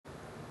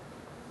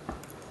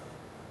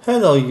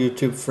Hello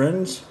YouTube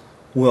friends,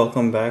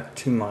 welcome back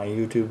to my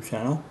YouTube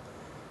channel.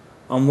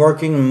 I'm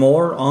working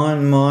more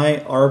on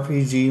my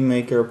RPG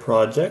Maker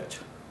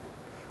project.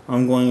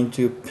 I'm going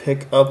to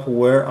pick up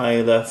where I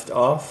left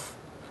off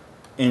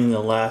in the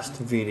last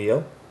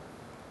video.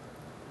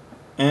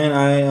 And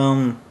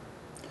I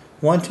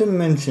want to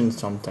mention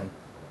something.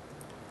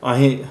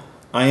 I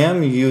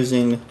am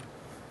using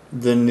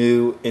the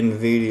new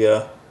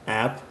NVIDIA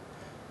app,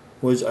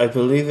 which I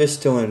believe is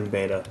still in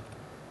beta.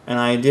 And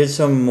I did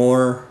some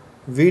more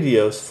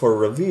videos for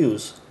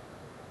reviews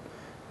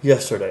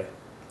yesterday.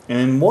 And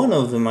in one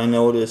of them I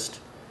noticed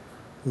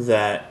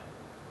that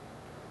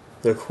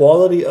the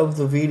quality of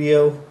the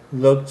video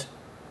looked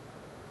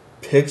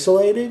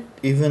pixelated,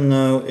 even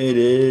though it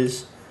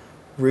is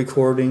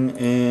recording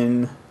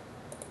in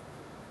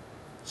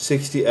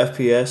 60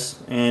 FPS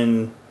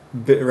and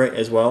bitrate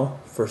as well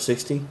for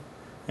 60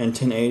 and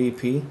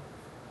 1080p.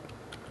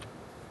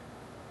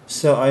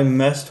 So I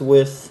messed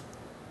with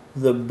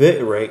the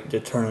bitrate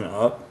to turn it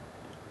up.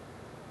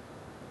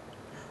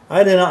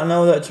 I did not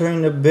know that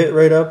turning the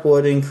bitrate up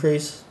would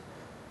increase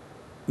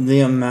the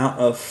amount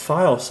of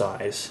file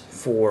size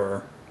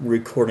for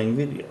recording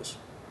videos.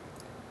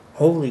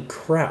 Holy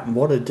crap,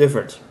 what a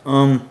difference.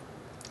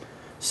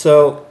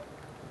 So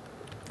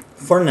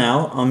for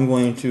now I'm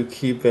going to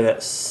keep it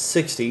at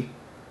 60.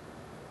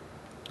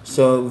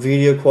 So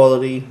video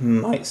quality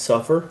might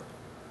suffer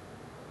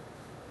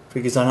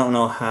because I don't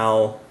know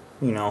how,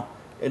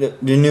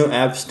 the new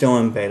app's still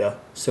in beta,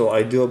 so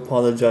I do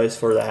apologize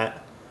for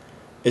that.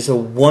 It's a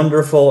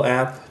wonderful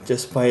app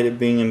despite it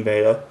being in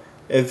beta.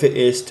 If it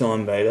is still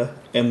in beta,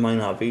 it might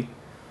not be.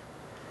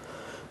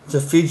 The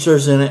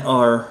features in it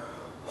are,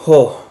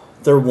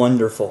 they're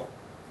wonderful.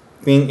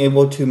 Being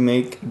able to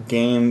make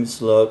games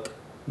look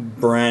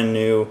brand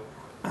new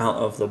out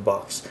of the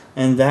box.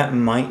 And that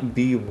might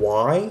be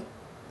why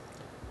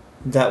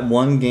that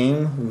one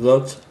game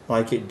looked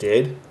like it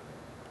did,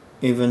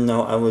 even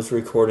though I was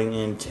recording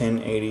in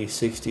 1080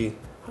 60.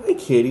 Hi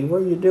kitty,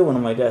 what are you doing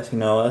on my desk?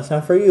 No, that's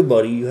not for you,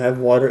 buddy. You have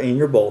water in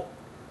your bowl.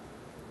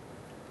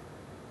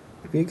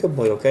 Be a good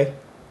boy, okay?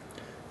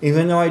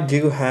 Even though I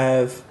do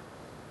have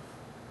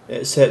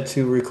it set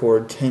to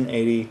record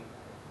 1080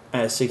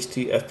 at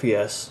 60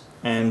 FPS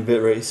and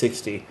bitrate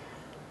 60,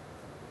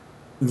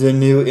 the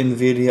new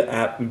NVIDIA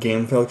app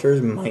game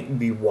filters might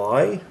be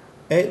why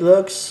it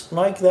looks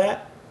like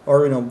that,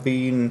 or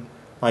being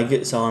like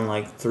it's on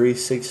like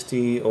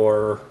 360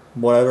 or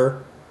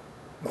whatever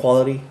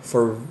quality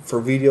for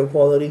video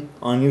quality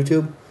on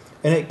YouTube.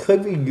 And it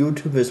could be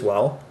YouTube as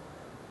well.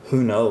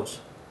 Who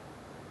knows?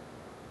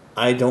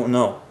 I don't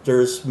know.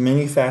 There's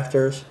many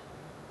factors.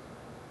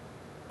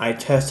 I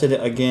tested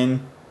it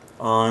again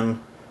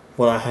on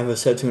what I have it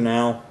set to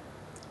now.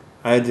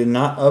 I did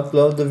not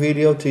upload the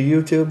video to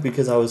YouTube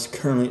because I was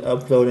currently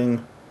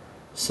uploading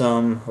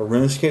some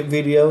RuneScape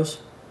videos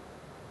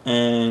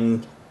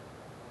and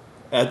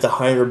at the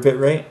higher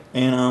bitrate,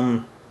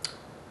 and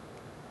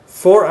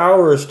 4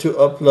 hours to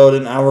upload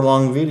an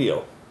hour-long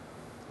video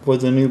with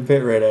the new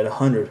bitrate at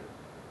 100.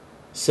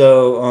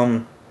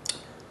 So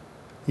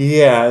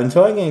yeah,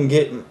 until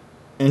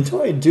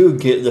I do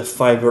get the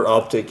fiber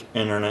optic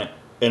internet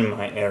in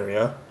my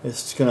area,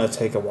 it's gonna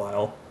take a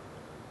while.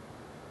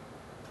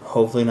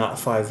 Hopefully not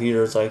 5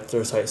 years like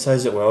their site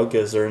says it will,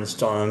 because they're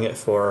installing it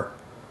for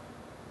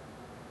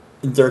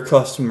their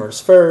customers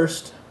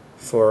first,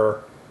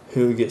 for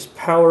who gets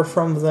power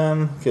from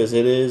them, because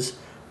it is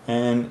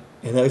an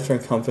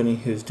electric company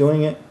who's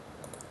doing it.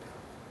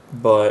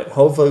 But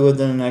hopefully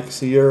within the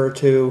next year or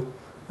two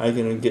I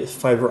can get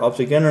fiber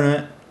optic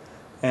internet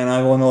and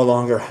I will no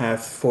longer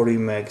have 40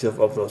 megs of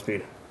upload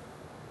speed.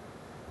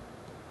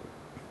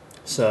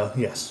 So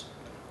yes,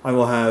 I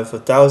will have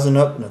 1,000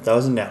 up and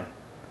 1,000 down.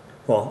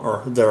 Well,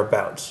 or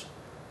thereabouts.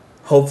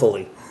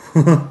 Hopefully.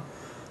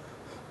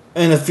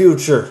 In the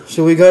future.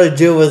 So we gotta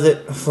deal with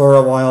it for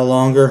a while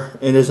longer.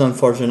 It is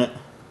unfortunate.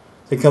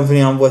 The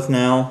company I'm with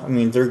now,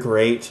 they're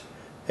great,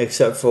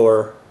 except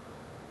for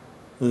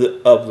the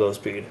upload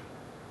speed,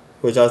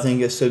 which I think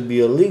it should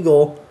be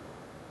illegal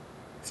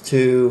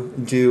to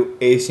do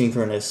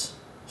asynchronous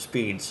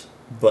speeds,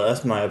 but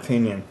that's my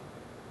opinion.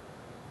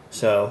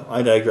 So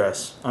I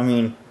digress.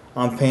 I'm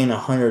paying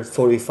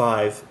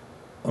 $145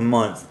 a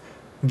month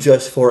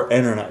just for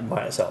internet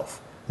by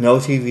itself, no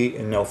TV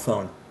and no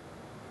phone.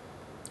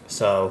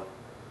 So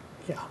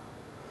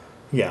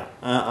yeah,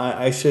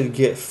 I should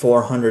get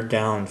 400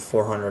 down,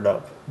 400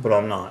 up, but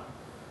I'm not.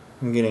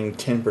 I'm getting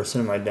 10%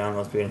 of my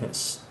download speed, and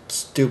it's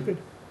stupid.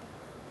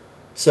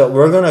 So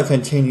we're going to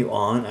continue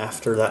on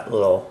after that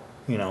little,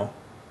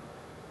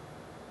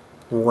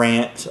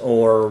 rant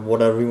or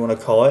whatever you want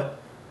to call it.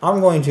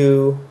 I'm going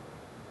to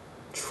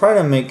try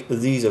to make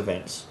these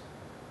events.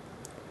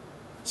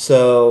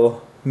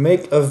 So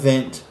make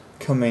event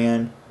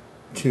command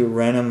to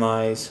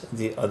randomize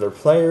the other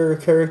player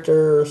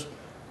characters,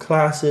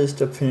 classes,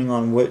 depending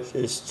on which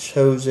is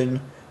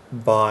chosen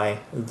by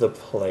the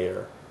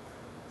player.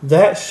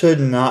 That should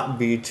not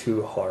be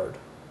too hard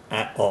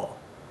at all.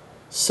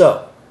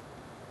 So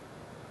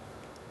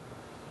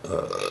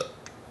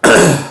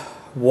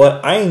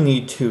what I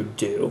need to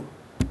do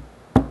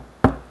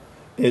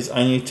is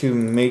I need to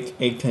make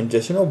a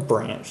conditional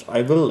branch,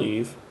 I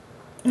believe,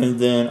 and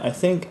then I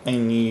think I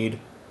need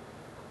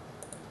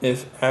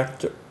if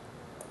actor,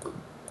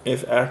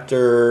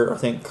 I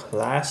think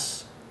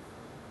class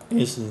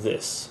is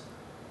this.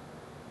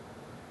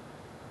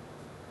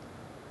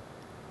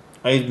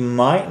 I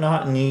might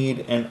not need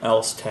an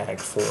else tag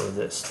for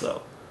this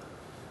though,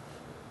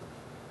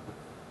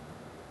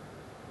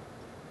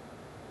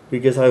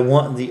 because I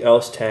want the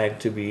else tag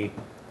to be,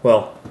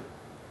 well,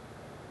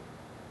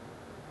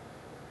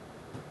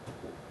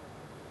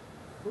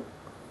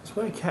 is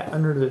my cat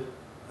under the,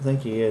 I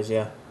think he is,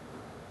 yeah.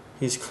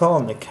 He's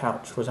crawling the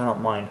couch, which I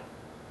don't mind.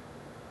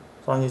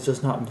 As long as it's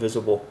just not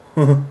visible.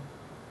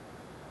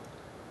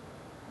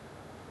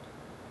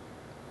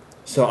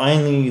 So I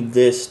need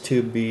this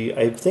to be,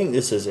 I think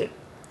this is it.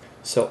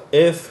 So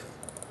if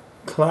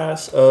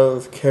class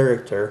of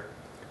character,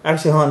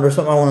 actually hold on, there's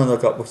something I want to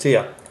look up. So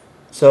yeah.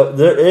 So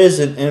there is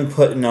an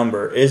input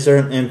number. Is there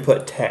an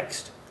input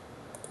text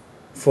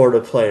for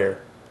the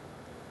player?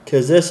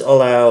 Because this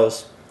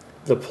allows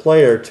the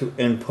player to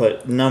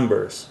input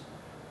numbers.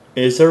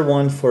 Is there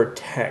one for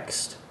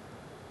text?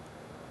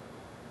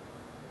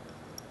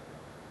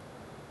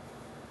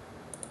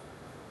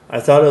 I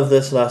thought of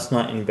this last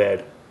night in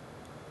bed.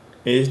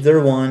 Is there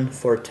one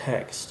for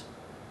text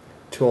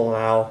to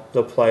allow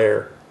the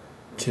player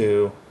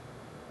to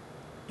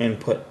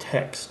input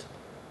text?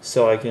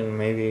 So I can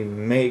maybe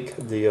make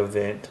the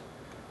event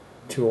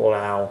to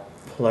allow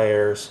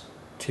players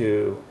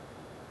to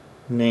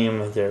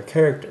name their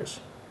characters.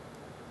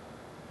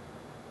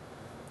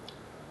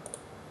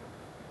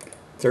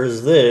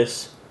 There's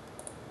this,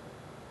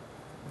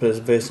 but it's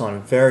based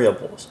on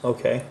variables.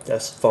 Okay,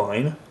 that's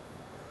fine.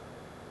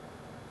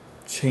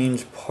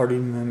 Change party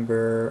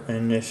member,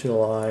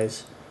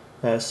 initialize,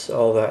 that's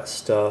all that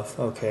stuff.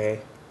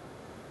 Okay.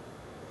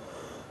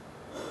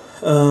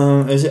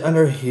 Is it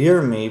under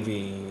here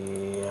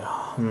maybe?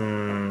 I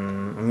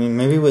mean,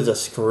 maybe with a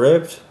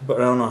script, but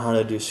I don't know how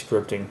to do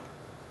scripting.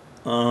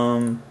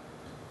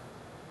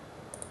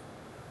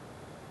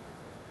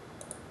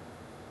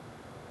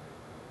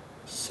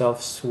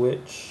 Self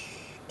switch,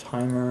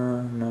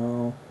 timer,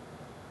 no.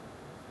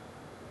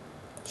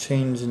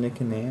 Change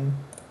nickname.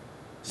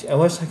 See, I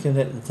wish I could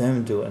let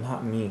them do it,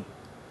 not me.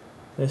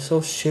 They're so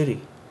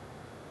shitty.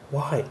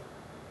 Why?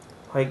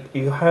 Like,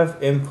 you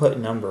have input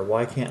number.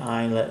 Why can't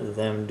I let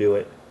them do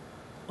it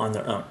on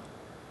their own?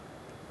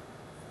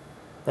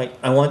 Like,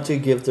 I want to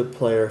give the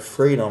player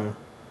freedom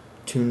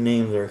to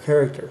name their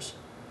characters.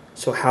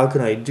 So how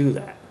can I do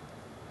that?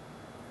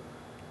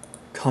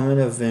 Common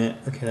event.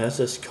 Okay, that's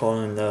just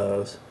calling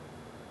those.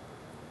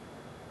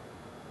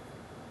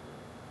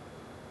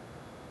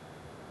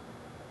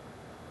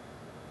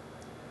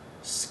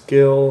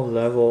 Skill,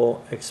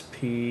 level,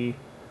 XP,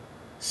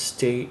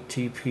 state,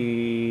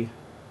 TP,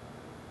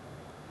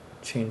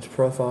 change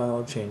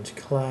profile, change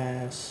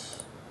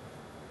class,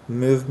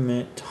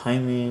 movement,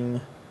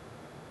 timing,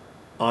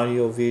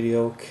 audio,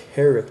 video,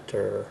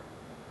 character.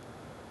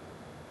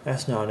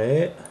 That's not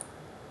it.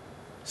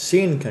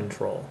 Scene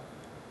control.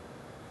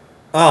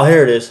 Oh,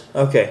 here it is.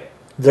 Okay,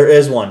 there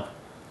is one.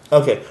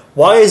 Okay,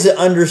 why is it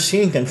under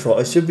scene control?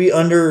 It should be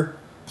under.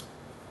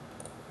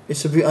 It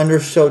should be under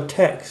show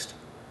text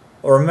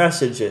or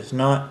messages,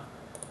 not.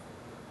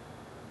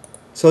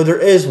 So there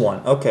is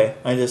one. Okay,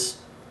 I just.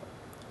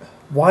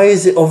 Why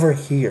is it over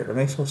here? It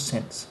makes no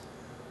sense.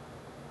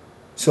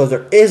 So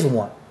there is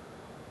one.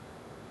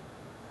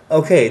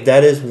 Okay,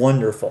 that is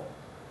wonderful.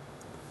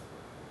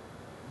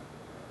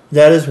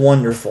 That is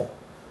wonderful.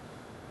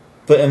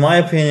 But in my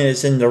opinion,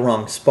 it's in the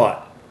wrong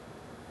spot.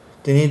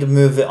 They need to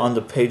move it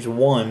onto page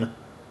 1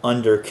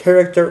 under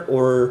character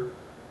or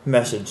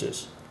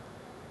messages.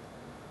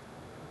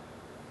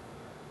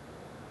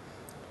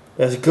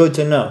 That's good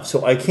to know.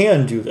 So I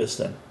can do this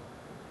then.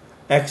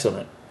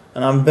 Excellent.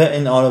 And I'm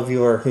betting all of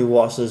you who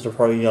watched this are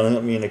probably yelling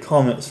at me in the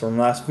comments from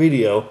last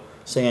video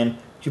saying,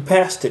 you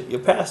passed it, you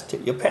passed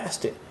it, you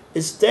passed it.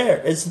 It's there,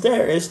 it's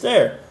there, it's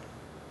there.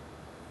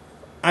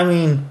 I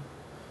mean,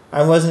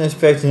 I wasn't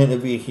expecting it to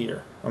be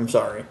here. I'm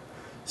sorry.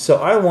 So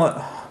I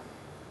want...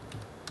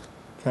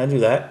 Can I do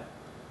that?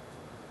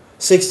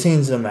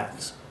 16's the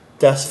max.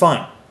 That's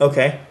fine.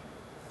 Okay.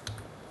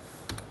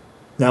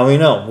 Now we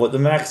know what the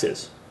max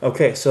is.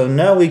 Okay, so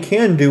now we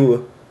can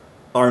do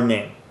our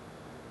name.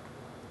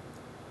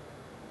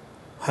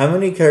 How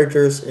many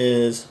characters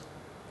is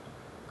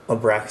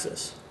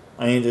Abraxas?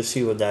 I need to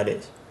see what that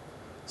is.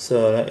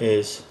 So that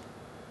is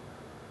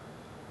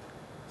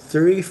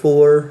 3,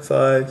 4,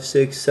 5,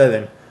 6,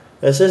 7.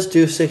 Let's just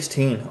do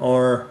 16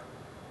 or...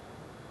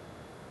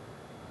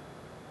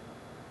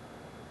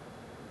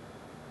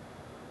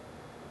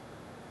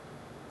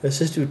 Let's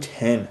just do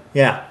 10.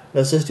 Yeah,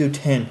 let's just do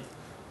 10.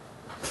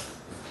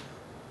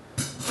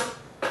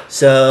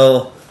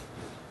 So,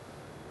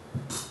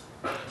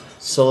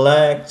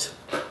 select.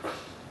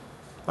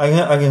 I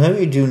can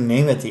maybe do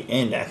name at the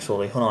end,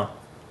 actually. Hold on.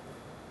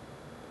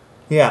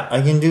 Yeah,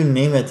 I can do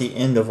name at the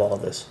end of all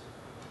this.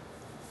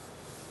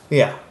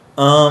 Yeah.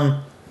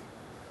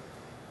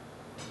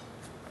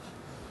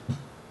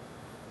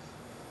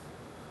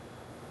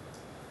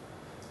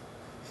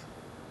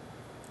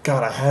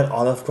 had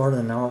Olive Garden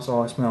and now it's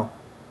all I smell.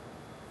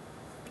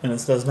 And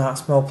it does not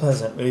smell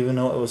pleasant, even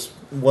though it was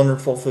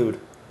wonderful food.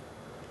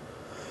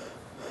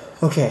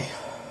 Okay.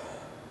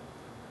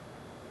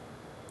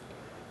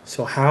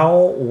 So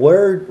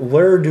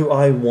where do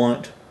I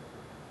want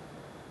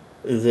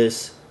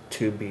this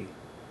to be?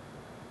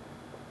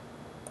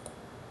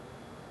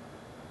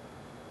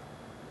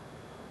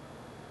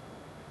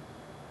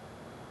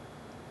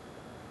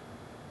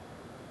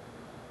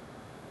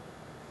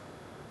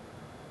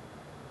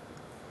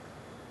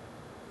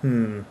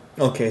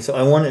 Okay, so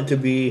I want it to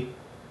be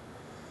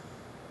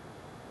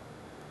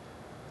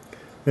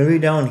maybe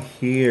down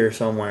here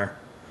somewhere.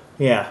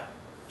 Yeah.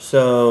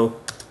 So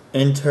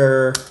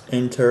enter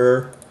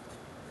 10.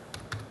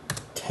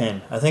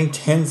 I think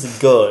 10's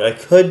good. I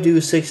could do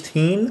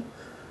 16,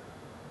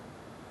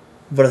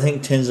 but I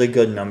think 10's a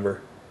good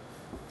number.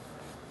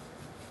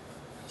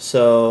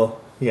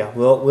 So yeah,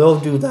 we'll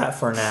do that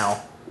for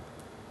now.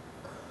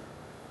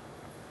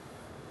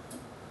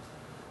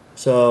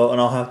 So, and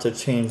I'll have to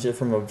change it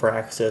from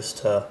Abraxas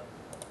to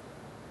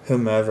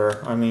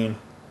whomever. I mean,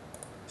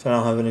 so I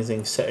don't have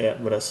anything set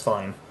yet, but that's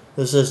fine.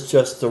 This is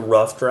just the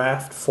rough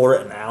draft for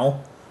it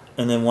now.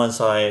 And then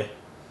once I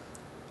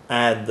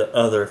add the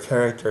other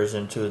characters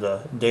into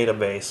the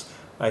database,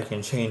 I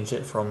can change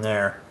it from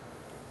there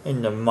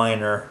into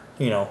minor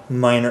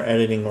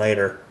editing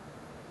later.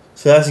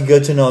 So that's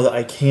good to know that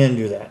I can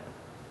do that.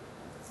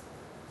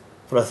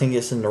 But I think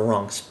it's in the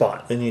wrong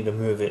spot. They need to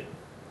move it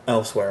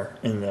elsewhere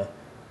in the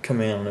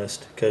command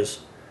list, because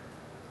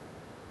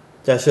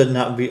that should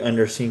not be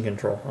under scene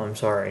control. I'm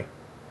sorry.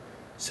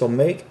 So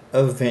make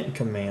event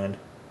command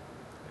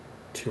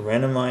to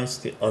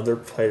randomize the other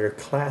player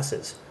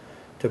classes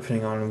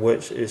depending on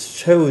which is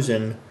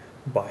chosen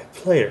by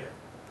player.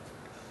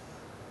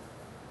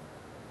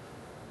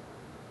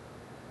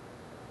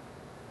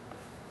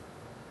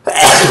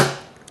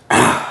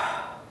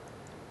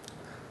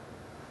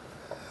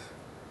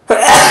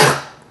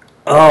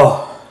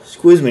 Oh,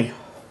 excuse me.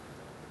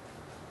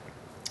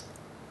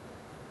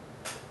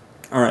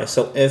 Alright,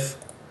 so if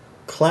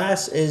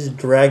class is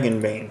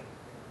Dragonbane,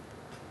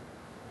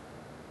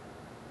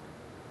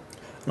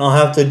 and I'll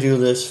have to do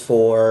this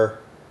for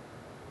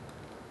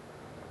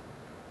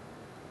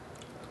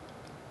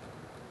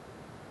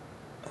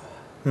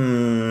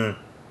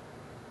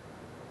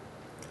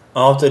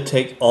I'll have to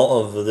take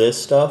all of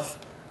this stuff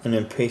and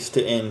then paste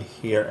it in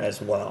here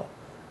as well,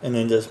 and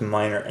then just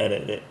minor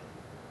edit it,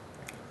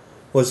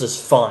 which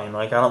is fine.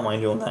 Like, I don't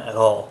mind doing that at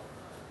all,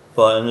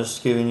 but I'm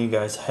just giving you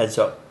guys a heads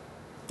up,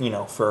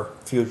 for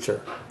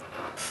future.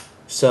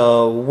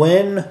 So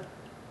when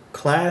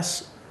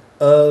class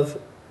of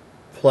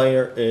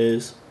player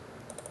is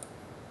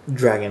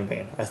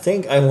Dragonbane, I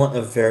think I want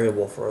a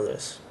variable for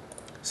this.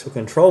 So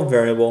control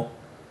variable,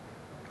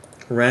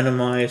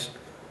 randomize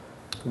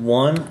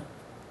 1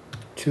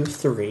 to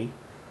 3.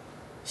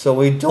 So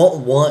we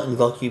don't want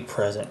lucky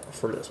present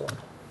for this one.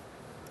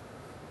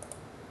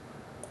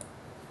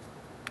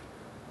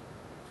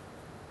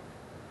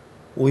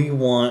 We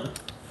want...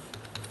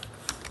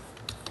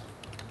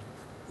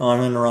 Oh,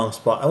 I'm in the wrong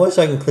spot. I wish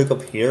I can click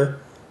up here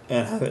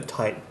and have it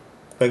type.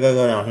 But I gotta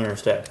go down here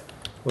instead,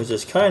 which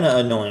is kind of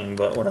annoying,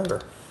 but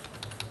whatever.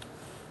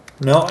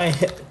 No,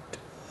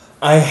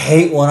 I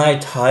hate when I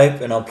type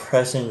and I'm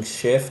pressing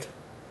shift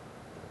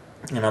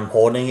and I'm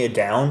holding it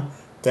down,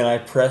 then I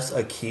press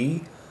a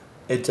key.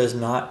 It does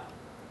not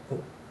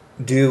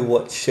do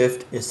what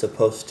shift is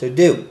supposed to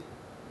do.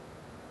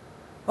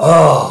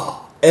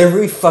 Oh,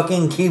 every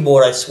fucking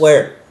keyboard, I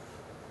swear.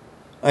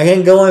 I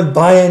can go and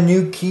buy a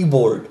new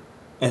keyboard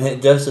and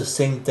it does the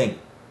same thing.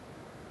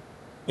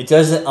 It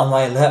does it on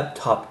my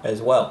laptop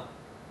as well.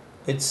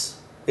 It's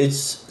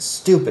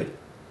stupid.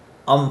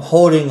 I'm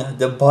holding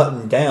the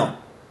button down.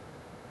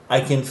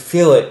 I can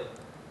feel it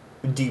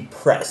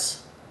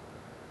depress.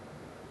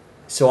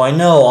 So I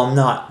know I'm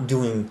not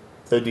doing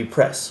the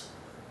depress.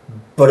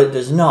 But it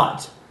does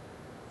not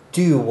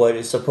do what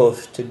it's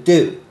supposed to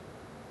do.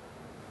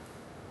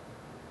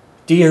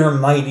 Dear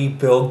mighty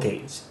Bill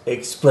Gates,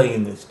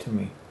 explain this to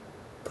me.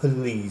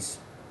 Please.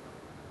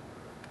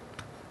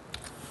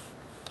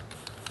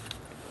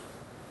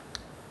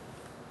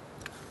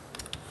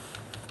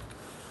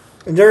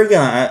 And there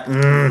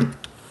again,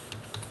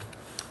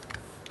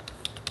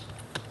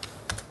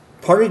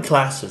 party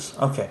classes.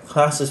 Okay,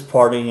 classes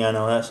party. Yeah,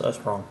 no, that's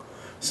wrong.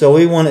 So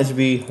we want it to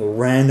be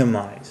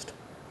randomized.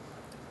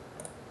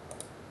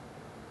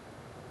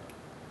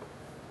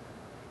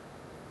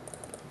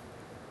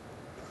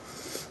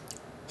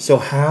 So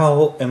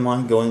how am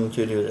I going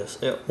to do this?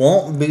 It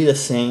won't be the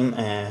same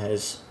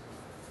as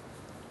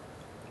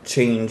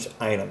change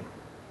item.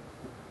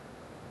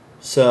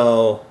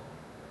 So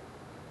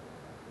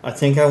I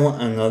think I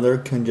want another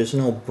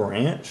conditional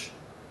branch.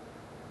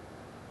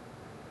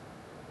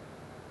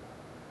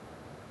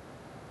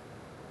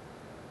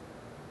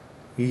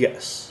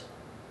 Yes.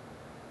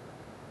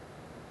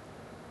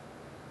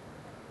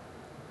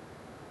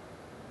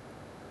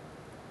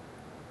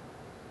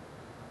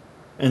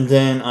 And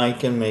then I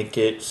can make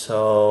it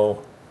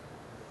so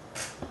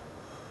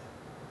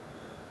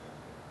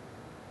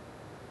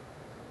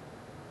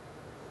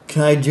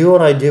Can I do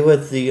what I did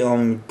with the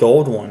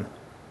gold one?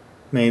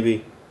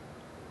 Maybe.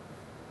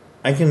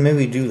 I can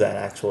maybe do that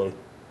actually.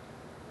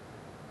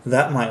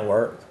 That might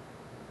work.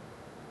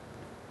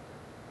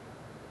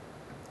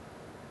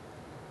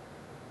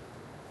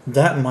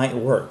 That might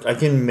work. I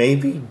can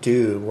maybe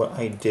do what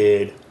I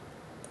did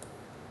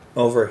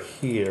over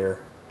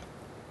here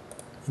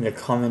in the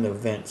common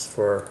events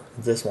for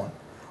this one.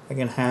 I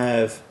can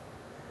have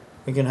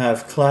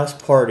class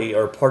party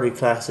or party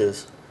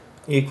classes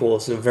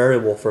equals a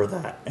variable for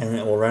that, and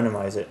it will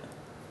randomize it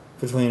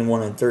between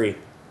 1 and 3.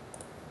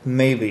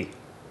 Maybe.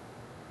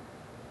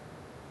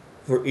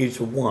 For each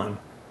one.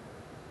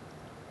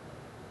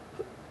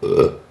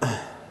 But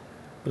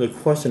the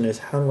question is,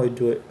 how do I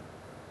do it?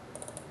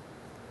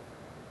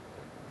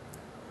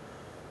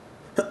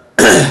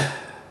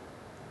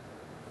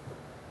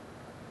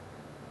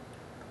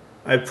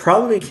 I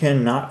probably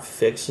cannot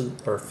fix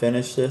or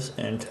finish this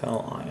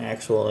until I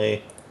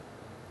actually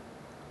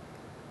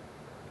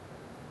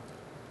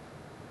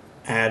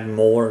add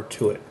more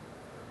to it.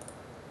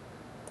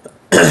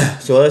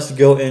 So let's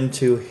go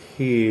into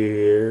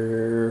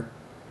here.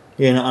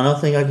 You know, I don't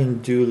think I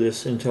can do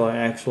this until I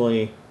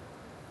actually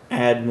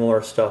add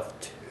more stuff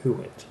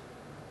to it.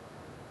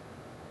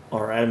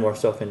 Or add more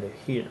stuff into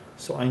here.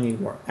 So I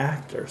need more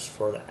actors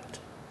for that.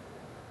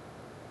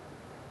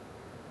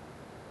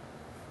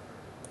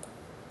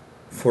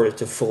 For it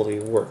to fully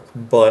work.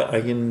 But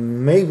I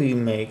can maybe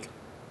make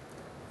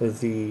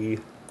the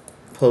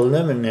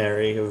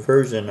preliminary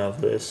version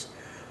of this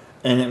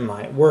and it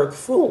might work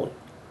fully.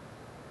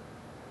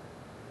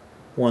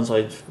 Once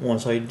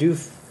I do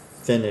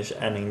finish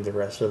adding the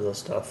rest of the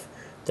stuff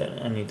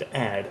that I need to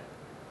add.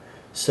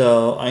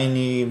 So I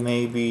need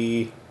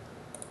maybe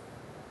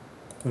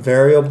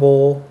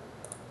variable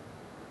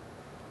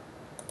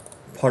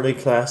party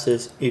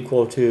classes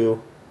equal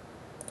to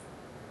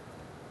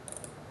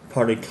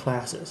party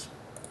classes.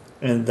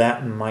 And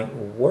that might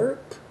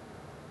work.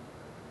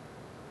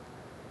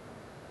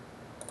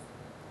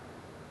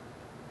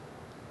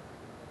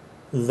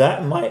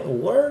 That might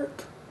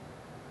work.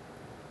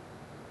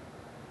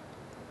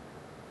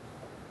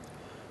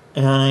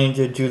 And I need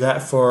to do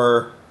that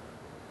for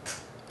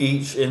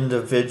each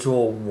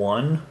individual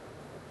one.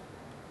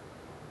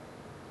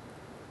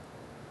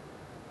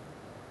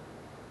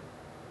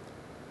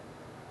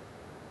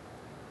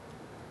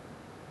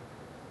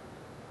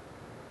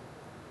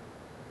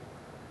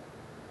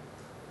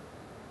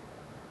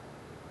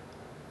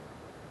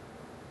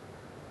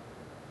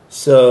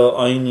 So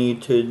I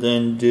need to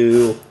then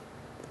do,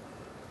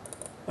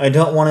 I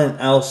don't want an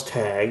else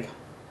tag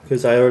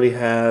because I already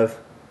have,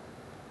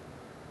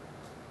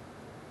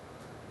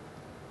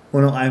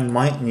 well, no, I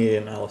might need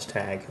an else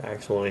tag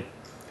actually.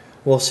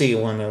 We'll see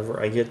whenever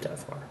I get that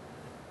far.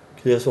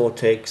 This will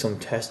take some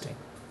testing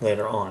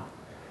later on.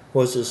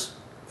 Which is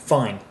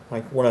fine,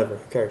 like whatever,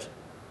 who cares?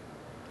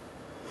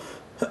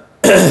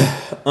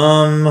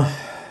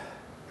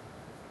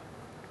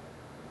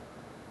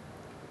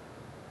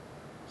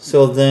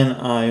 So then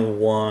I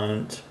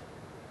want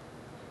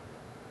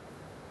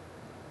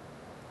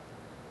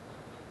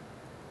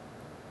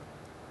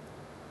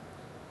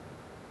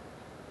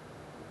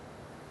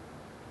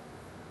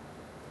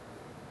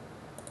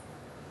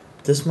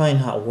this might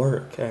not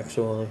work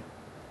actually.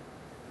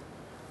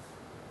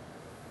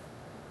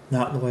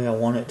 Not the way I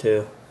want it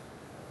to.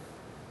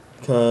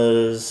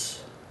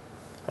 Because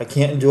I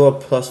can't do a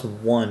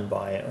 +1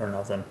 by it or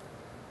nothing.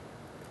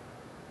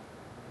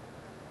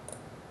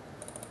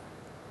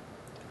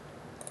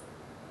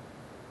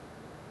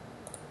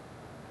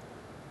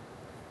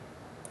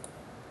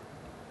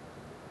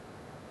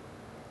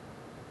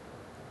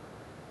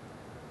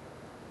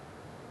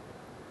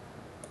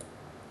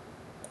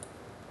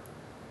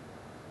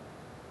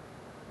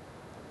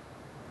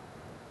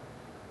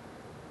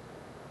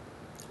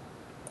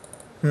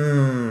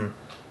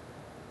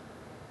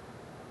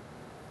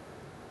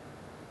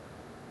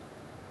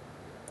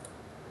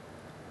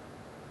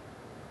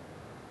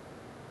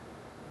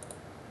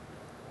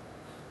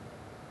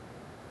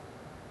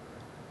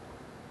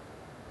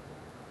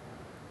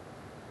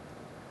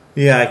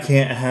 Yeah, I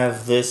can't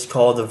have this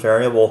called a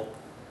variable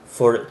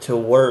for it to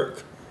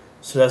work.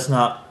 So that's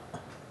not...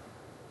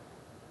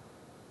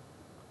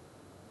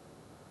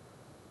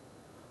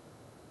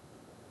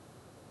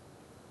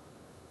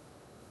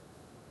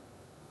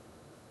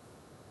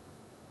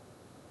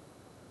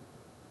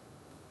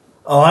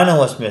 Oh, I know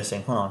what's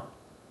missing. Hold on.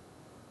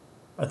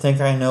 I think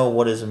I know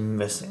what is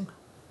missing.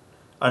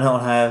 I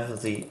don't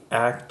have the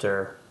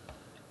actor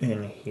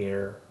in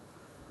here.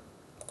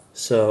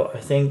 So I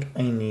think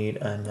I need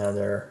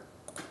another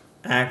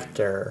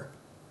actor.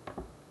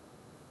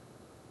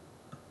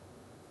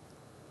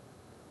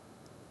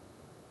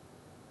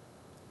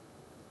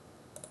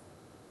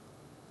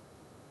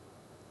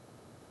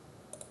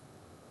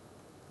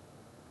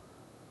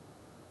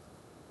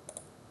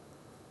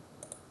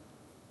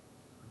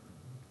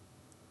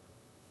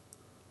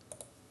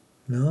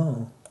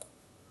 No.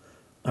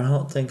 I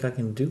don't think I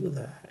can do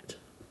that.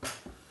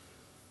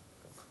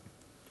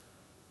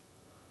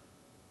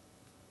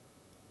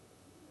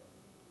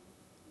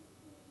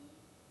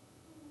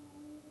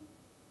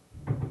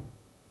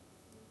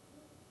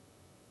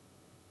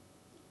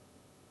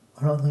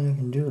 I don't think I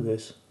can do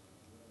this.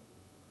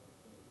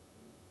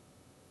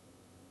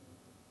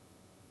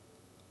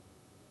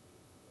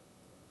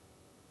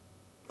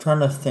 Trying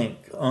to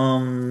think.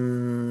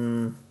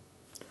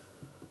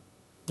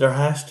 There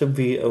has to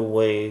be a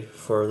way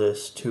for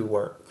this to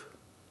work.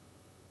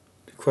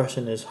 The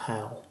question is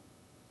how.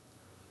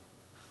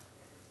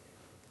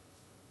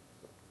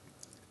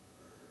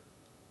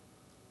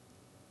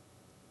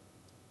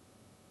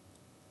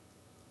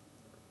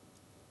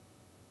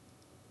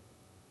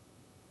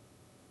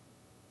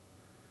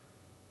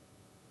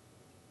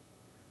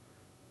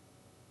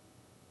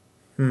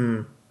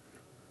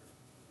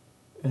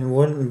 It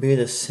wouldn't be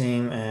the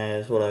same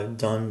as what I've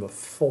done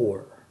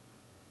before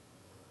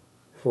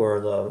for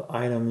the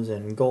items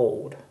in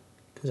gold,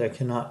 because I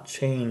cannot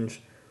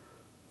change.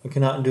 I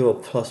cannot do a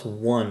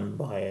 +1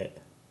 by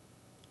it.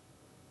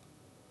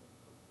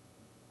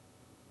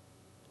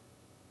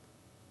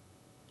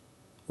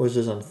 Which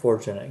is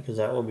unfortunate, because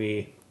that would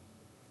be...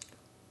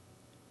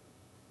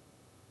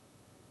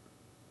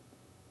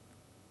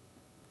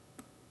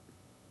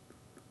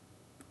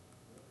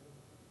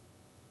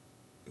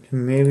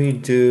 Maybe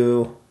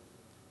do...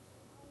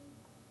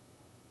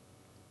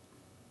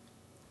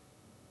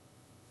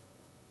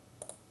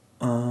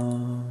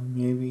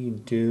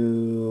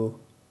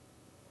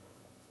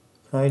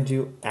 Can I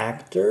do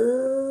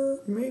actor?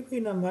 Maybe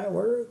that might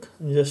work.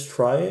 And just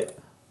try it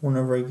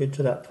whenever I get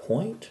to that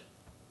point.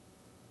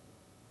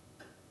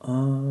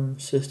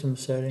 System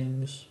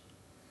settings.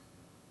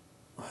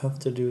 I have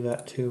to do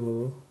that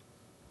too.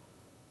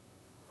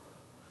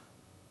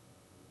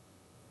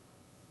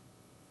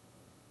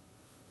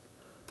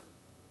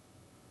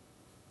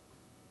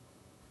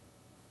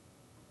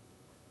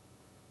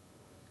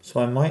 So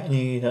I might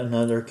need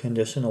another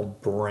conditional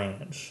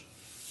branch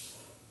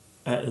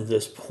at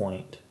this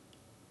point.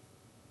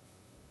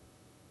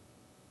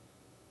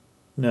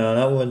 No,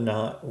 that would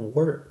not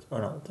work, I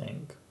don't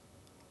think.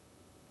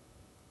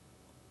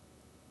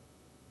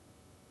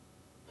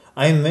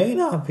 I may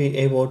not be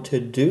able to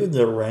do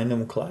the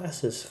random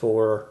classes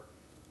for...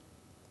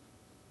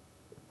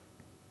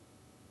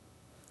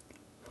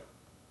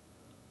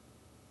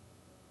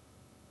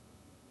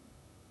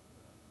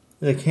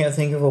 I can't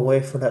think of a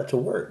way for that to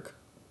work.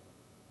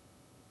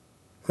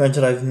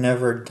 Granted, I've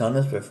never done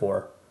this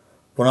before.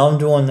 What I'm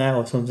doing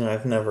now is something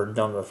I've never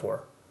done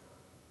before.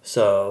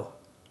 So...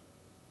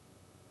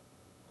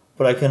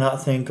 But I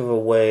cannot think of a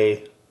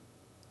way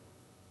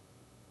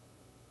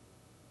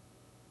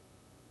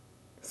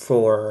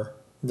for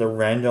the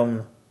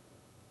random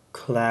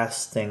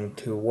class thing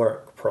to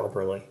work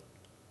properly.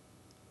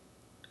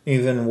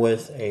 Even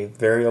with a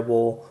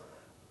variable,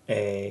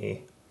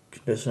 a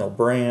conditional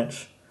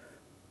branch,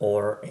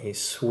 or a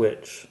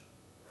switch.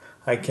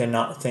 I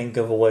cannot think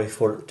of a way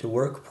for it to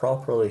work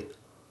properly.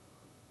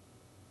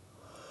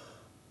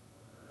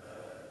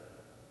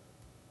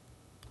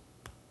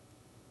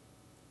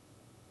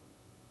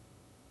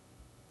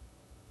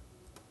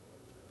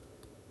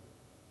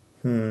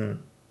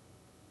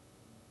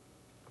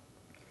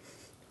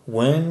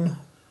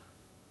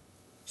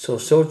 So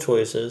show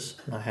choices,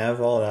 and I have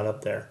all that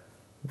up there.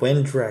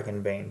 When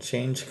Dragonbane,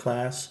 change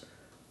class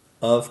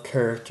of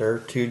character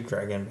to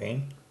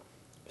Dragonbane.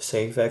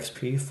 Save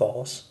XP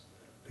false,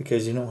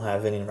 because you don't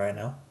have any right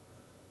now.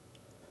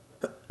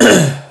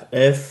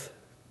 If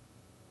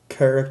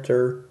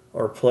character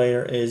or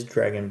player is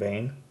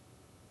Dragonbane,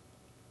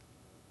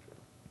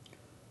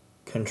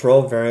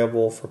 control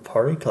variable for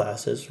party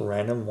classes,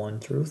 random 1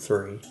 through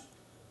 3,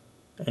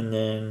 and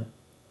then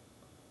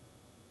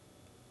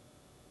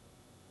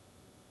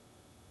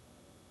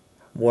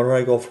where do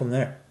I go from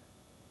there?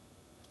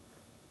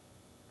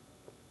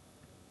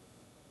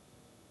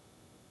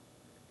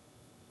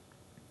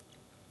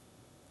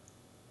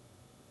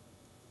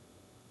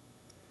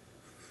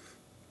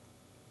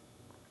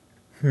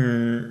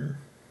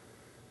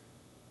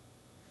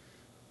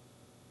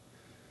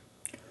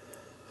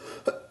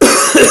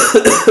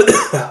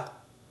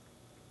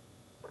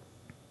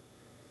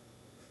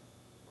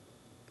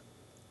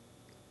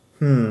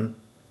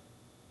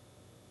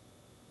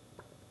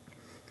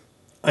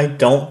 I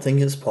don't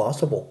think it's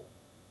possible.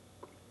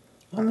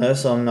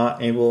 Unless I'm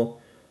not able...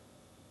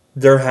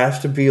 There has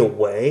to be a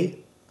way,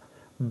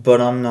 but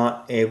I'm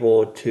not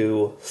able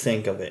to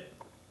think of it.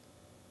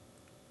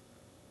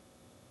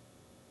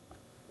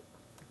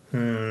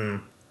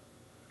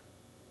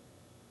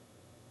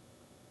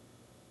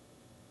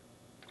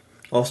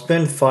 I'll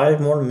spend 5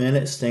 more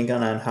minutes thinking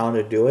on how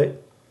to do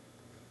it.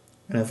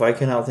 And if I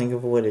cannot think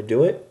of a way to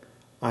do it,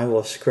 I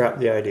will scrap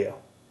the idea.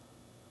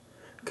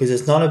 Because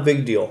it's not a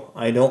big deal.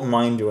 I don't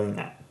mind doing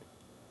that.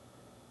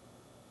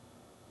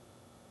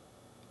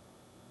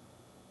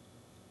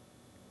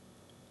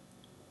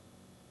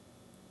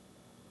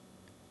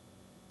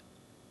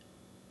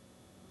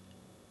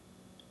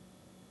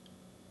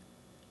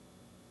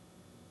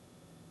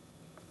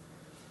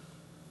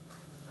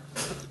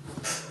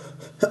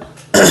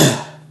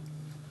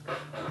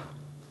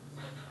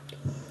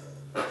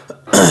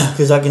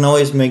 Because I can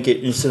always make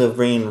it, instead of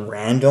being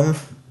random,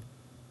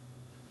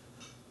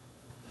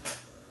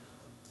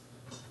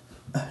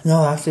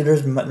 No, actually,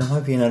 there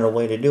might be another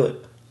way to do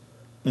it.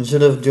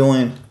 Instead of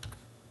doing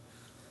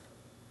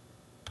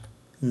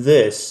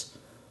this,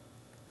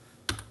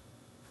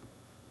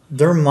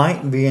 there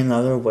might be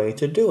another way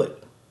to do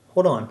it.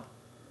 Hold on.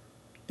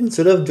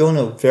 Instead of doing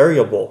a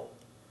variable,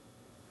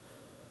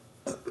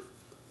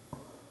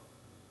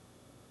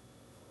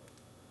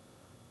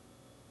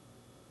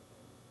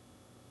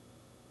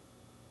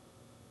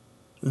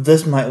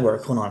 this might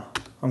work. Hold on.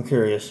 I'm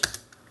curious.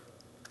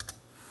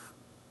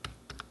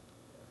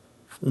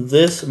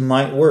 This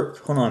might work.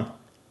 Hold on.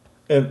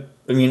 I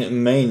mean, it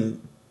may...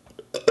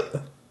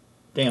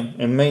 Damn,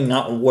 it may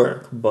not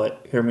work,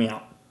 but hear me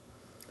out.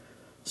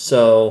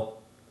 So,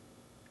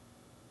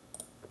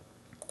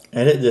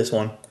 edit this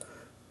one.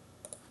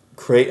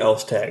 Create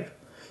else tag.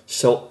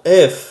 So,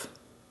 if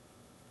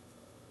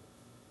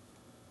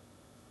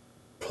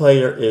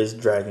player is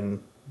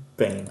Dragon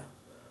Bane,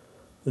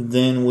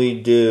 then we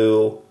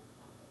do...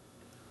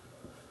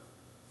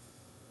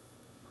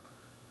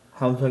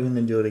 How was I going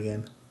to do it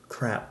again?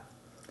 Crap.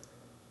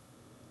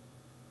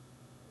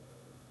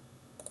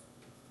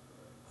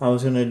 I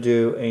was going to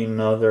do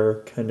another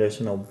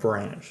conditional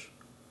branch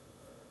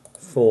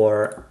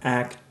for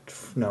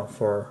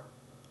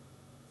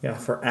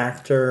for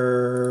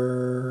actor.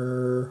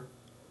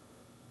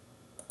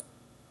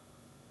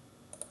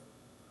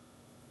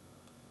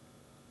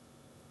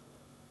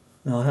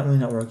 No, that may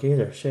not work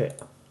either.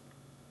 Shit.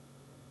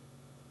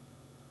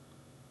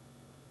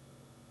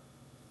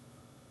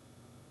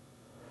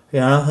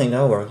 Yeah, I don't think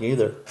that'll work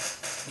either.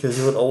 Because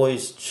you would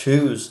always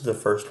choose the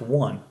first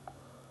one.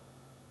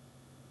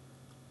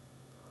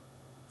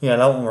 Yeah,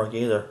 that won't work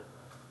either.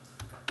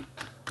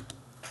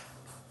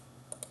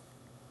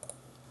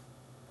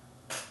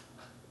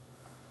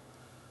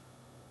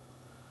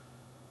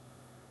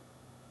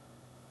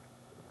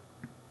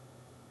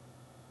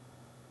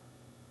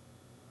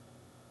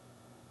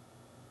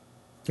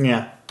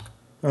 Yeah.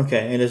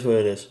 Okay, it is what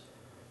it is.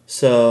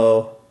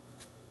 So,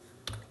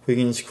 we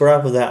can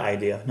scrap with that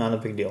idea. Not a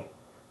big deal.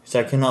 Because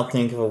I cannot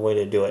think of a way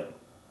to do it.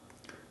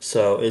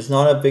 So, it's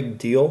not a big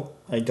deal.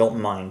 I don't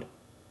mind.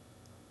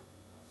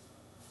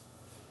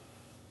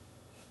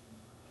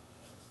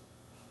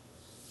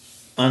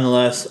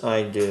 Unless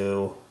I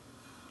do...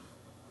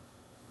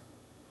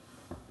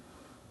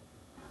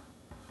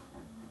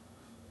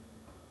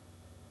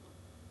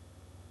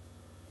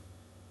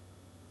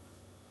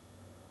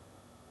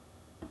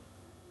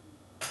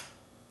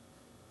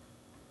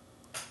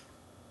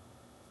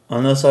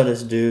 Unless I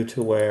just do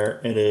to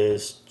where it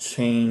is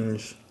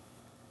change...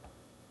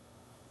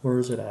 Where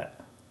is it at?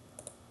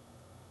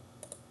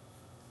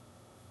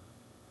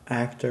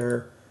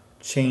 Actor,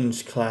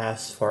 change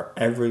class for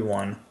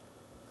everyone.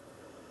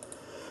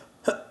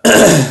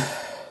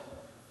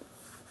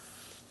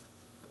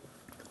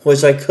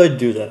 Which I could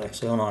do that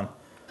actually, hold on.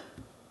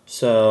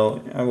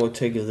 So I will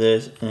take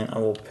this and I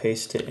will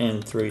paste it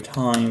in 3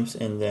 times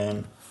and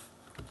then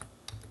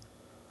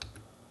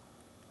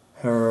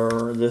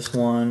this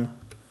one.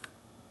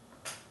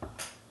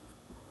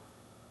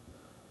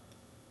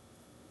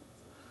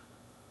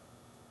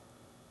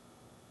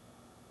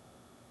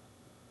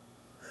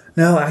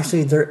 No,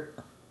 actually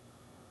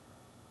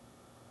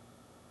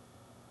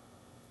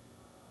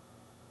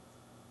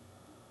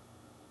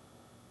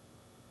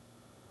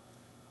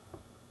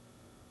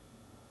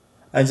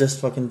I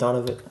just fucking thought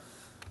of it.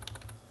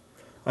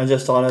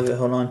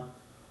 Hold on.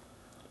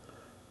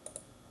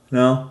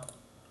 No.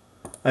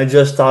 I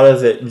just thought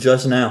of it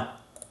just now.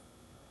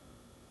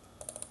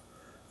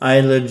 I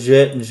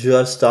legit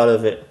just thought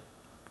of it.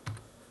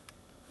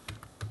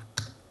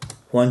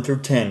 1 through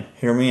 10.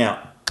 Hear me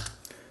out.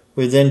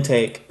 We then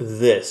take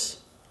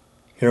this.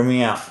 Hear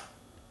me out.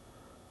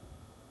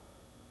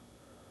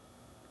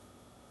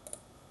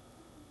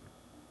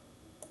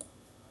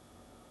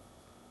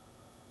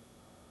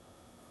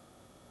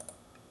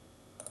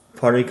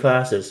 Party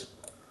classes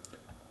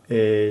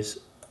is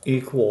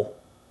equal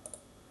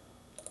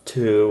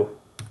to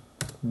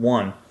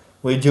 1.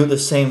 We do it the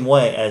same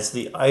way as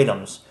the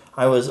items.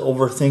 I was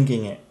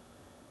overthinking it.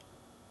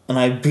 And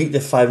I beat the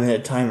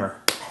 5-minute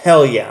timer.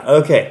 Hell yeah.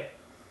 Okay.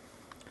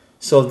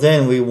 So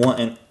then we want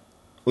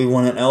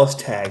an else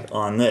tag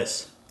on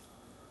this.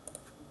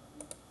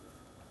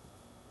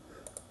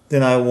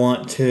 Then I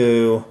want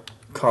to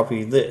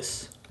copy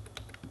this.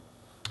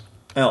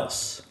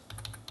 Else.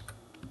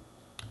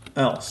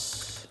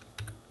 Else.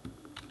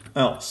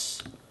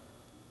 Else.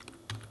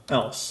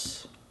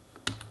 Else.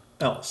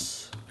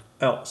 Else.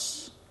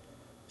 Else.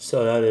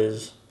 So that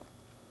is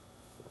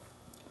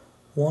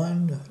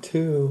 1,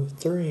 2,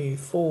 3,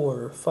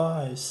 4,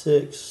 5,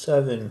 6,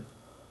 7,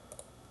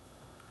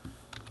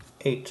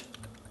 8,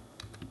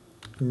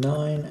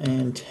 9,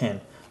 and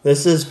 10.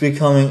 This is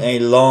becoming a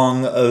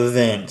long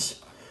event.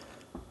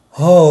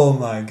 Oh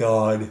my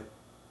god.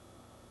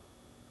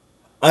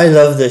 I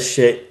love this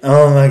shit.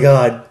 Oh my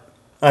god.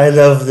 I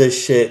love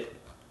this shit.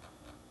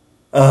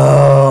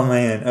 Oh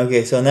man.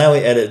 Okay, so now we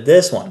edit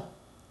this one.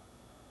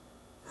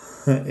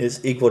 Is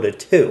equal to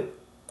 2.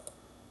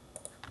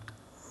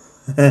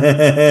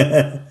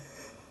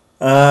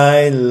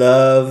 I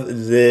love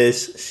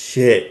this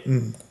shit.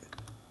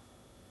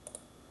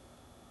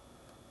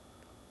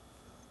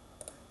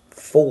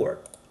 4.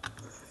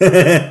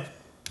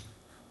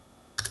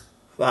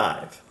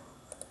 5.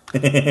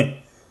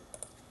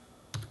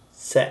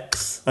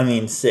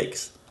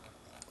 6.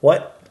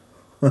 What?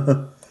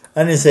 I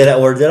didn't say that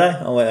word, did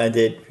I? Oh, wait, I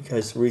did,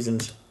 because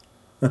reasons.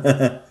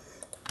 And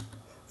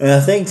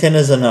I think 10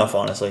 is enough,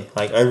 honestly.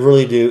 Like, I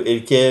really do.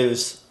 It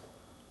gives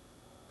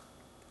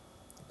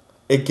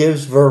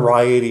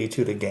variety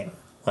to the game.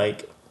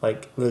 Like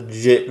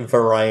legit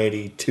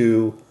variety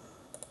to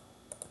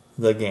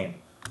the game.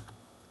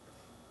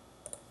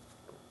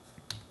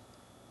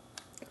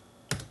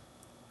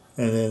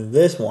 And then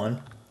this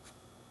one.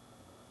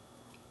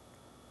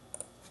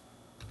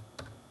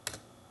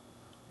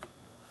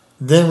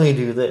 Then we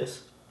do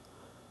this.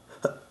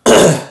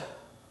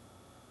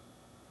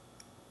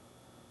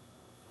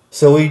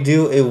 So we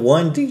do a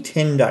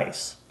 1d10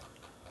 dice.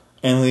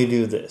 And we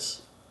do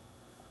this.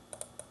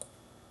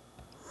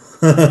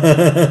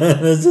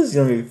 This is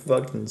going to be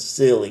fucking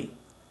silly.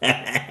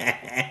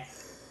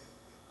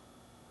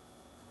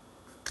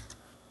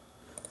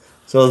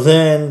 So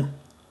then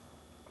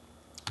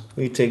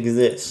we take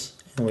this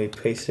and we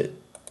paste it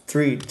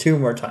 2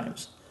 more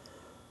times.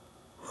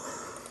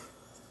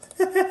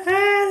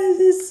 This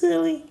is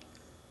silly.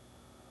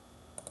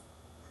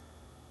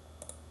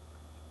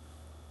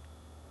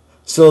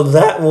 So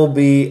that will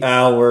be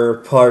our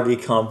party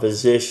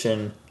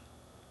composition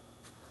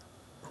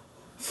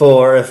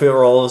for if it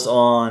rolls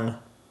on.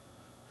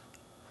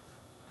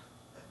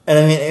 And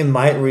I mean, it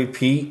might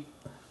repeat.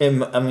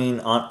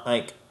 On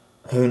like,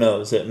 who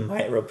knows? It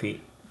might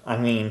repeat. I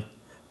mean,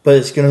 but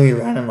it's going to be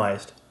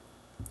randomized.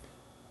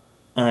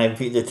 And I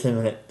beat the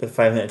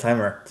 5-minute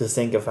timer to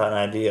think about an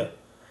idea.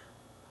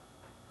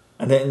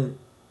 I didn't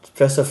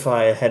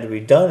specify it had to be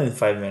done in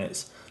 5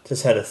 minutes.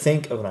 Just had to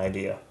think of an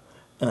idea.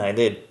 And I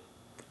did.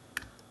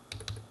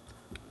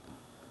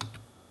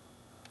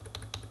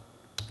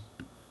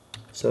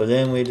 So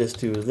then we just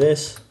do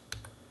this.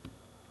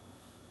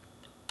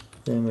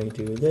 Then we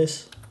do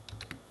this.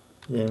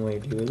 Then we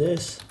do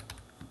this.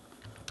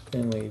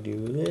 Then we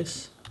do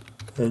this.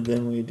 And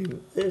then we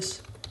do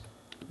this.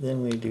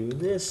 Then we do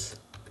this.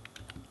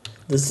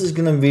 This is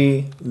going to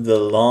be the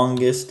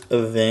longest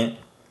event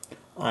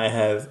I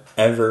have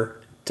ever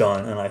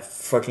done, and I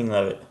fucking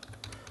love it.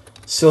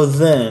 So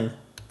then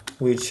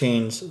we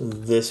change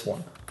this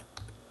one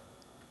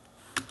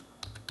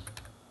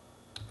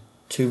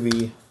to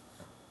be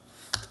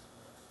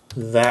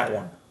that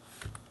one.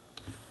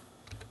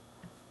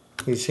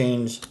 We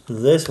change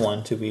this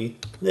one to be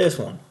this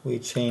one. We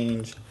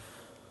change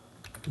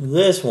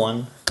this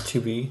one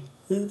to be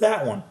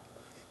that one.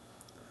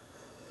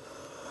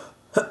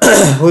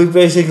 We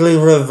basically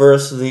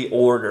reverse the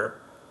order,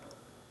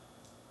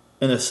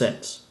 in a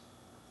sense.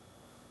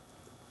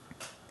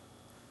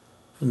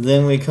 And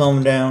then we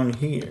come down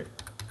here.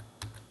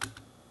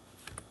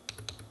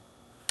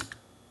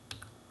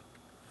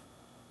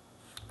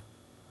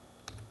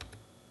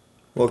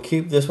 We'll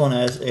keep this one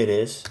as it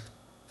is.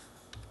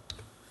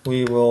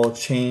 We will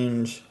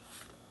change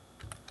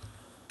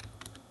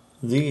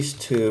these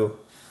 2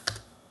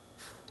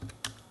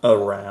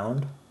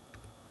 around.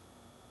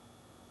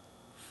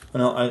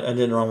 No, I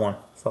did the wrong one.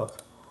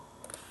 Fuck.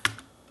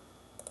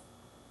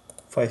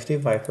 Feisty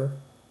Viper.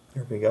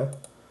 There we go.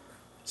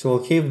 So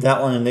we'll keep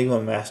that one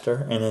Enigma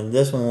Master, and then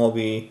this one will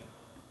be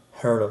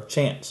Herald of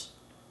Chance.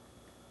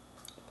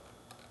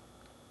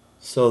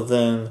 So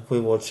then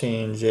we will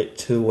change it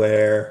to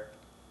where,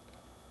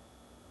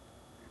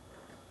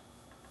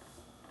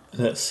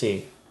 let's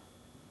see.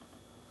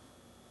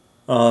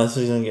 This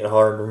is going to get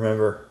hard to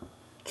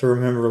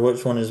remember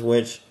which one is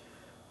which.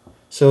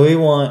 So we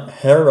want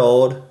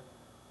Herald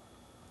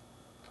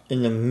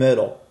in the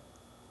middle.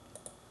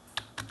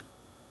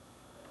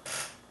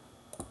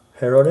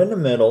 Herald in the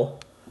middle.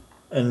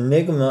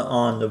 Enigma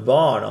on the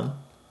bottom.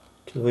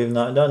 Because we've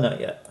not done that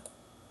yet.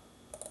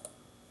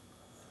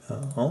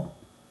 No.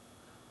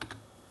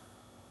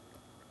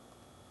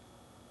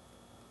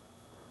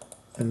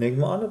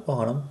 Enigma on the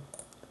bottom.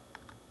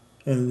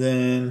 And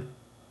then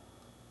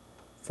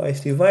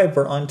Feisty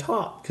Viper on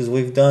top. Because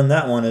we've done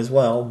that one as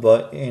well.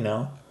 But, you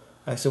know,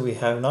 actually we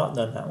have not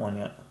done that one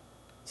yet.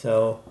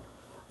 So,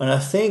 and I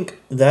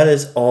think that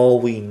is all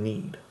we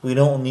need. We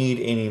don't need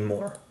any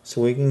more.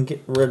 So we can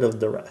get rid of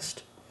the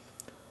rest.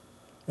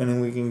 And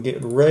then we can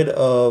get rid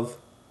of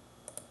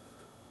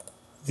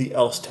the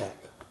else tag.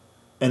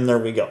 And there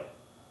we go.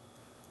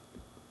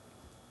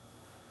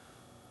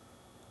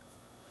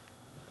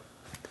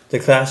 The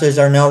classes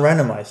are now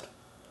randomized.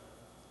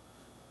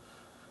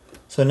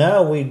 So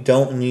now we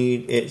don't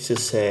need it to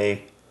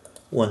say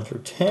 1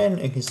 through 10.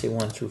 It can say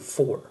 1 through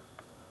 4.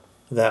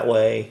 That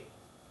way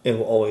it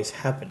will always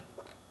happen.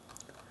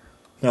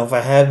 Now if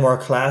I had more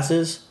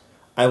classes,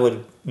 I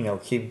would,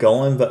 keep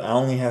going, but I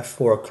only have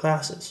 4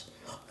 classes.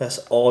 That's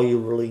all you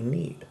really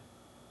need.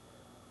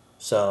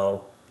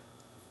 So,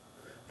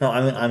 no,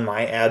 I mean, I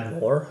might add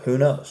more. Who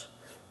knows?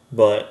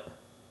 But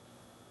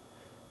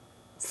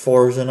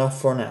 4 is enough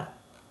for now.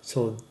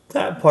 So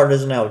that part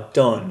is now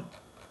done.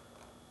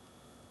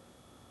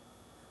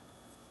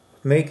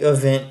 Make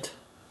event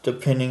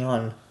depending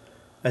on,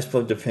 I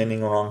spelled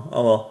depending wrong.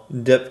 Oh well,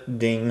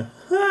 ding.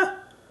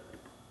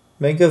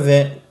 Make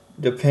event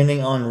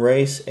depending on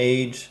race,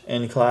 age,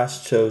 and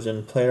class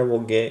chosen. Player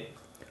will get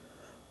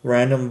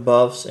random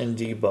buffs and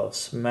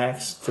debuffs.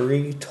 Max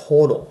 3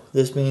 total.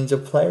 This means a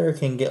player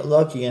can get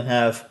lucky and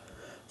have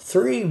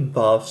 3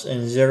 buffs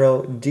and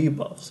 0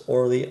 debuffs,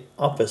 or the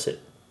opposite.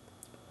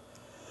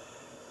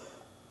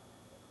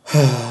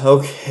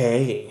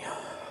 Okay.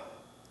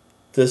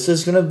 This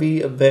is going to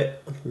be a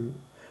bit...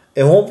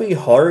 It won't be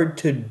hard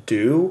to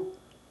do.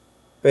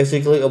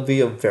 Basically, it'll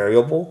be a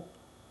variable.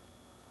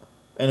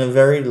 And a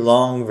very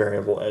long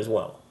variable as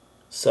well.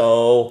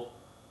 So...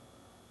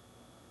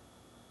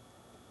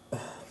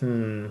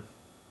 I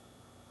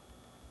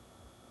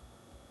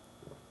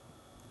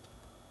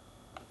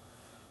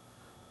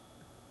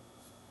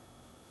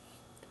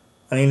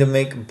need to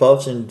make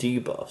buffs and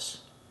debuffs.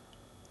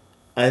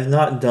 I have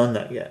not done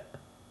that yet.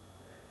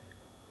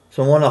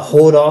 So I want to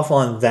hold off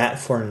on that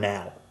for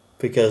now.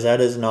 Because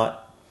that is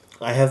not...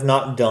 I have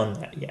not done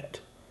that yet.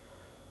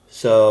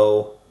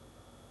 So...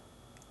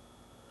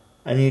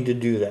 I need to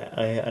do that.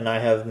 And I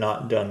have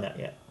not done that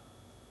yet.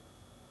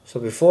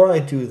 So before I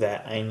do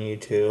that, I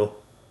need to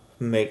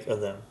make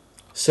them.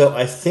 So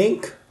I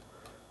think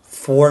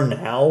for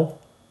now,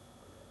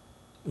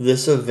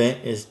 this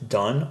event is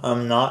done.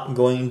 I'm not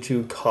going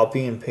to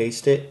copy and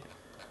paste it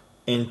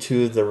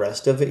into the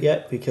rest of it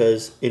yet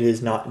because it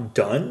is not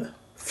done,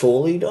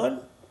 fully done.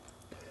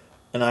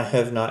 And I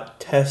have not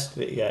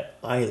tested it yet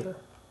either.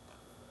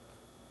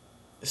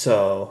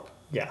 So,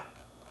 yeah.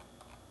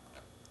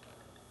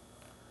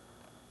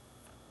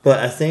 But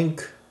I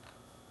think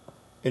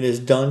it is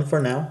done for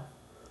now.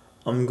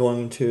 I'm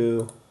going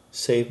to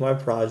save my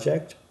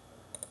project.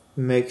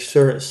 Make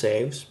sure it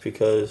saves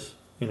because,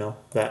 you know,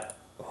 that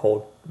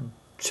whole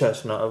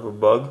chestnut of a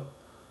bug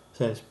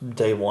since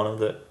day one of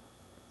the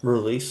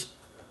release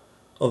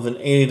of an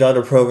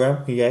 $80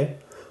 program. Yay.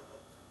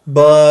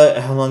 But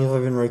how long have I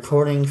been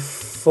recording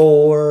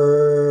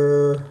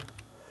for?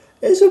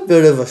 It's a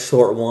bit of a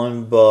short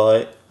one,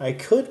 but I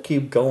could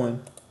keep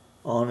going,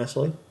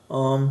 honestly.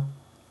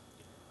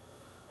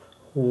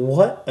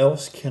 What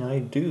else can I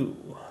do?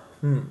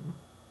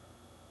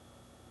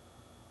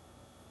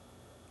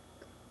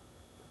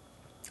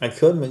 I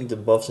could make the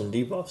buffs and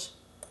debuffs.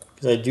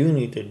 Because I do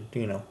need to,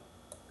 you know,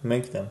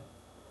 make them.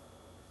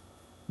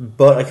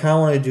 But I kind of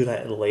want to do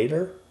that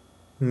later.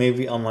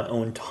 Maybe on my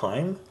own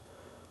time.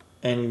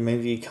 And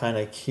maybe kind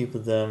of keep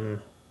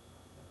them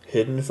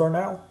hidden for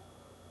now.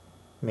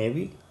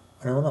 Maybe.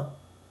 I don't know.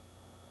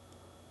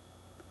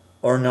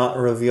 Or not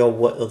reveal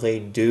what they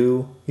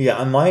do. Yeah,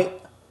 I might.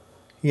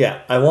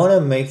 Yeah, I want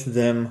to make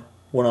them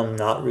when I'm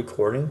not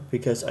recording.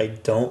 Because I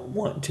don't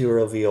want to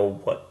reveal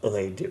what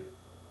they do.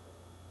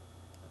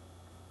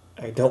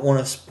 I don't want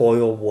to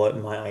spoil what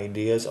my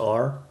ideas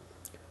are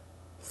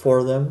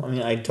for them. I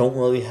mean, I don't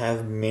really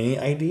have many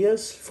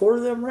ideas for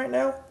them right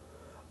now.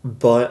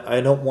 But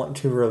I don't want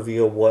to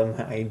reveal what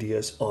my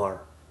ideas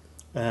are.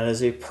 And that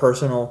is a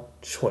personal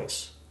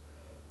choice.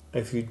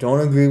 If you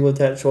don't agree with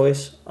that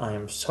choice, I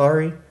am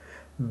sorry.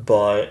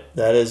 But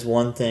that is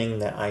one thing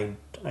that I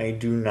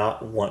do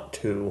not want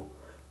to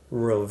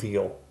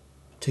reveal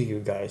to you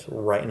guys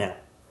right now.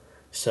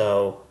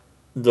 So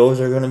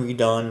those are going to be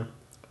done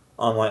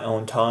on my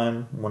own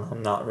time when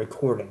I'm not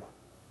recording.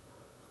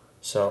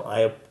 So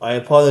I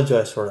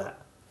apologize for that.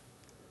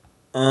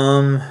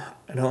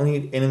 I don't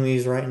need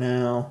enemies right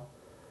now.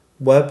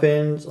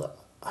 Weapons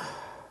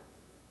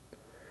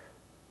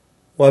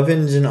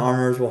and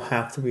armors will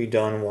have to be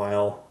done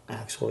while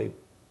actually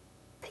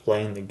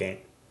playing the game.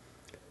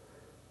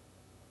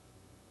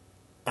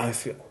 I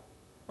feel.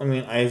 I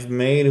mean, I've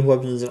made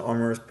weapons and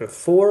armors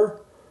before,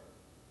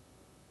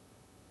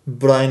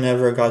 but I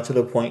never got to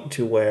the point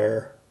to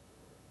where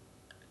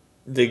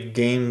the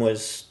game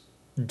was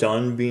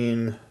done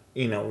being,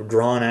 you know,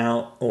 drawn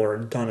out or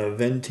done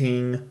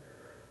eventing.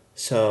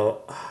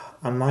 So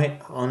I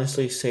might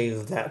honestly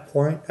save that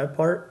part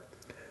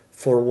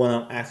for when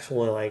I'm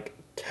actually like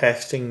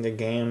testing the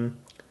game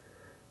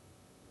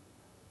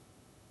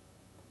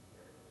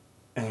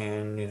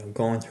and, you know,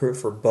 going through it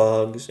for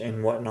bugs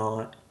and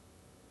whatnot.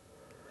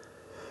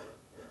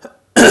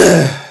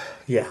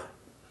 Yeah.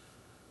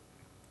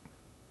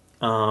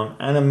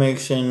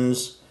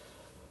 Animations,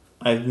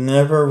 I've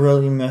never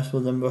really messed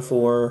with them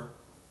before,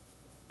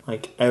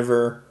 like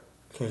ever,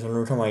 because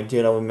every time I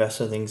did, I would mess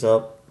things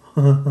up.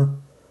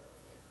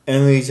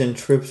 Enemies and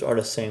troops are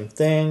the same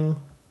thing.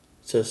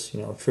 It's just,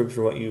 you know, troops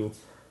are what you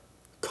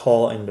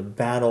call into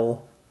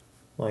battle,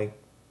 like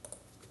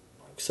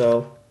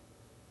so.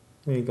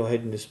 Let me go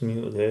ahead and just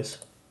mute this.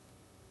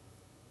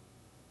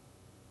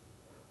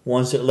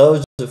 Once it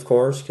loads, of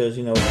course, because,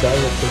 you know, that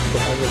will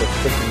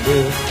freaking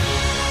do. I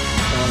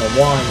don't know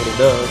why, but it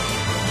does.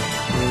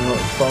 Even though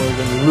it's stronger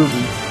than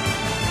Ruby.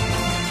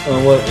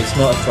 Oh, what? It's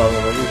not stronger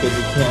than Ruby because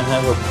you can't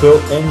have a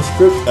built-in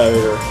script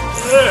editor.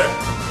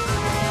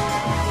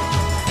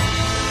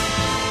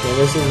 So Well,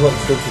 this is what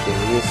tricks you do.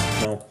 You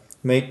just,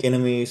 make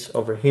enemies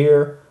over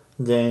here,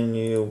 then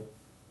you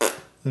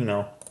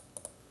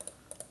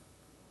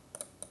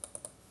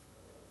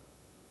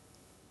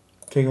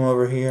take them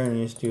over here and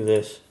you just do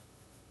this,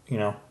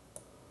 Now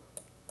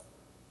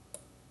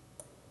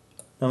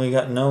we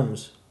got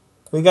gnomes.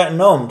 We got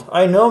gnomed.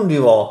 I gnomed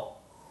you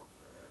all.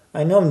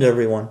 I gnomed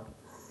everyone.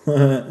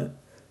 Too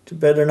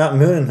bad they're not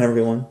mooning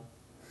everyone.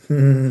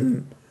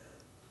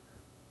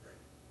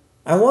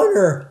 I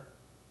wonder.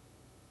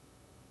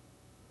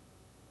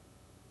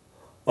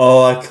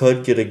 Oh, I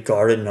could get a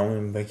guarded gnome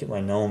and make it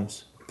my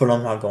gnomes. But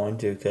I'm not going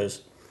to,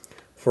 because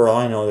for all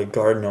I know, the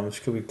guard gnomes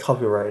could be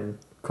copyrighted.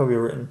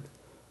 Copywritten.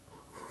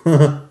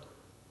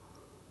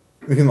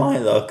 Be my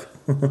luck.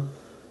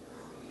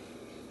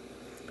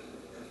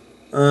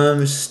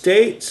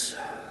 States.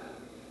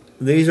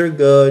 These are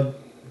good.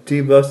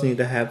 Debuffs need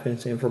to happen.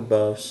 Same for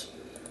buffs.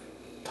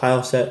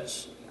 Tile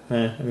sets.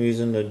 I'm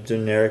using the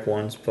generic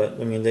ones,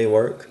 but I mean they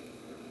work.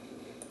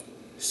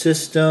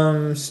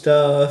 System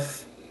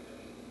stuff.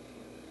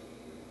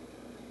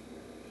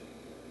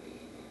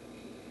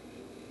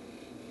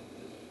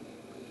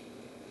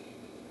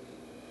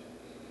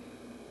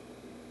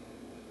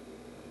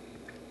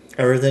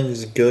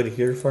 Everything's good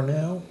here for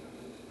now.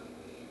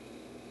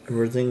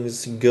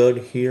 Everything's good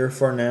here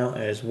for now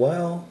as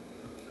well.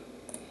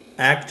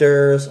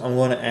 Actors, I'm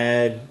going to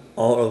add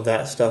all of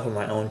that stuff in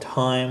my own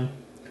time,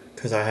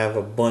 because I have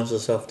a bunch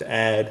of stuff to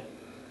add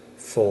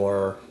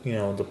for,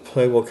 the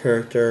playable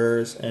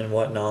characters and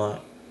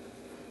whatnot.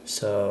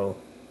 So,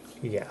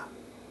 yeah.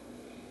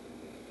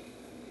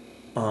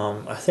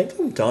 I think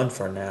I'm done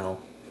for now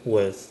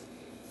with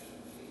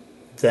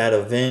that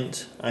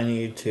event. I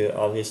need to,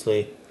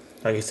 obviously,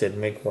 like I said,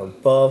 make more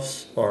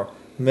buffs, or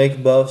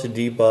make buffs,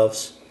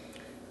 debuffs,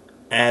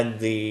 add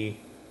the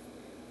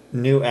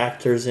new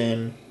actors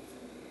in,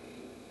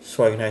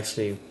 so I can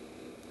actually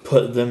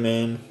put them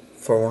in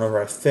for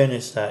whenever I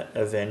finish that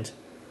event.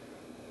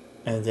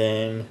 And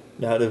then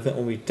that event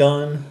will be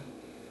done.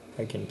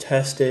 I can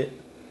test it,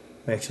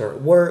 make sure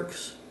it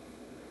works,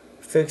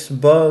 fix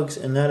bugs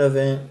in that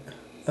event.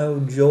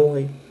 Oh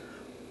joy.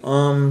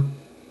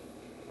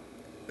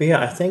 But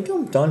yeah, I think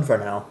I'm done for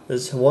now.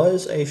 This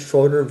was a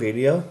shorter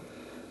video,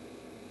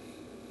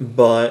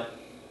 but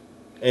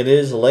it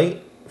is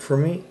late for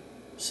me.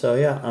 So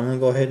yeah, I'm going to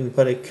go ahead and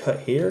put a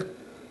cut here,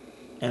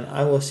 and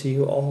I will see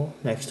you all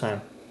next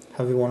time.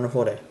 Have a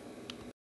wonderful day.